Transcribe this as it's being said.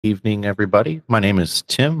Evening, everybody. My name is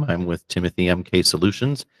Tim. I'm with Timothy MK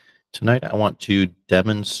Solutions. Tonight, I want to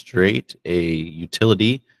demonstrate a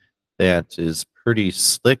utility that is pretty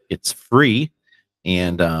slick. It's free,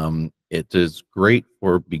 and it is great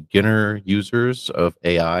for beginner users of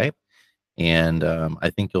AI. And I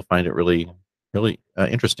think you'll find it really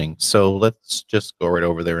interesting. So let's just go right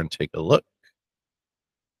over there and take a look.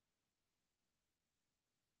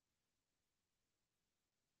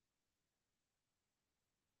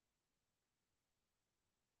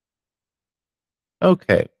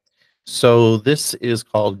 Okay. So this is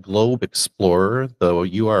called Globe Explorer. The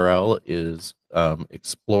URL is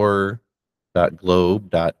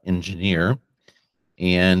explorer.globe.engineer.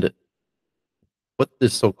 And what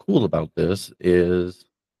is so cool about this is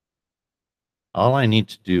all I need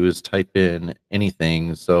to do is type in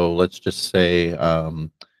anything. So let's just say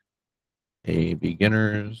a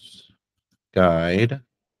beginner's guide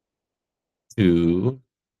to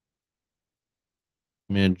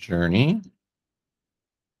Midjourney.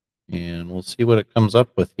 And we'll see what it comes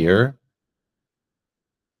up with here.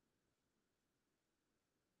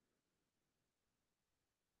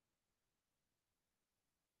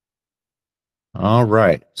 All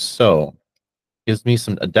right. So gives me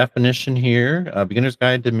a definition here. Beginner's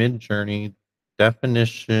Guide to Mid-Journey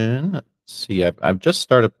definition. Let's see, I've just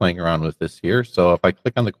started playing around with this here. So if I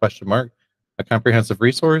click on the question mark, a comprehensive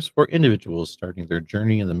resource for individuals starting their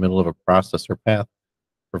journey in the middle of a process or path,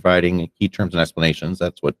 providing key terms and explanations.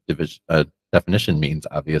 That's what definition means,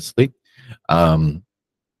 obviously. Um,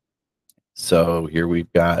 so here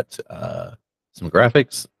we've got some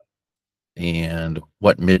graphics and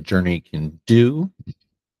what Mid-Journey can do.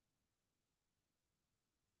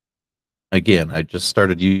 Again, I just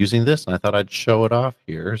started using this and I thought I'd show it off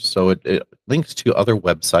here. So it links to other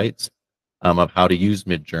websites of how to use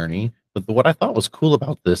Midjourney. But what I thought was cool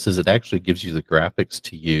about this is it actually gives you the graphics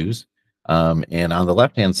to use. And on the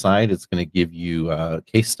left-hand side, it's going to give you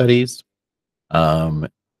case studies. Um,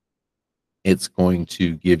 it's going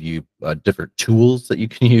to give you different tools that you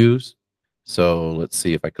can use. So let's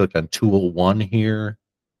see, if I click on tool 1 here,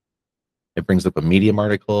 it brings up a Medium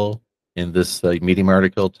article. And this Medium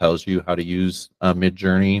article tells you how to use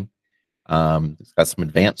Midjourney. It's got some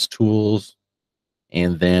advanced tools.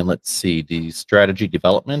 And then let's see, the strategy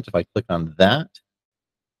development. If I click on that,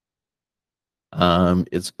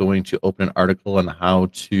 it's going to open an article on how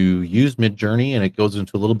to use Midjourney, and it goes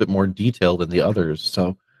into a little bit more detail than the others.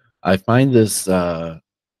 So I find this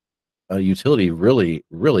utility really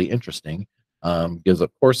interesting. Gives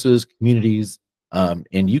up courses, communities,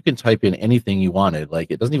 and you can type in anything you wanted.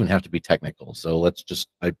 Like, it doesn't even have to be technical. So let's just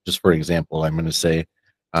for example, I'm going to say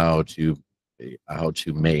how to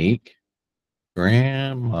make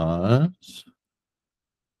grandma's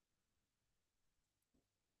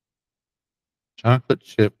chocolate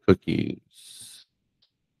chip cookies.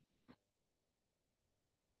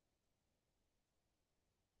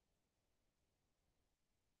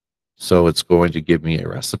 So it's going to give me a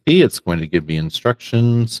recipe. It's going to give me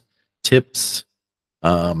instructions, tips,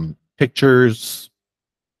 pictures.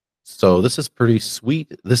 So this is pretty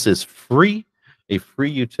sweet. This is free, a free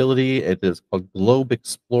utility. It is called Globe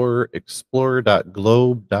Explorer,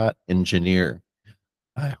 explorer.globe.engineer.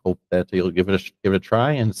 I hope that you'll give it a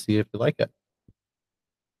try and see if you like it.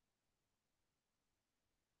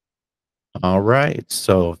 All right.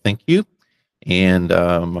 So thank you. And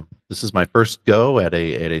this is my first go at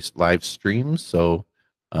a live stream. So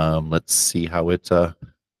let's see how it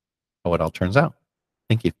all turns out.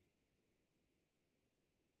 Thank you.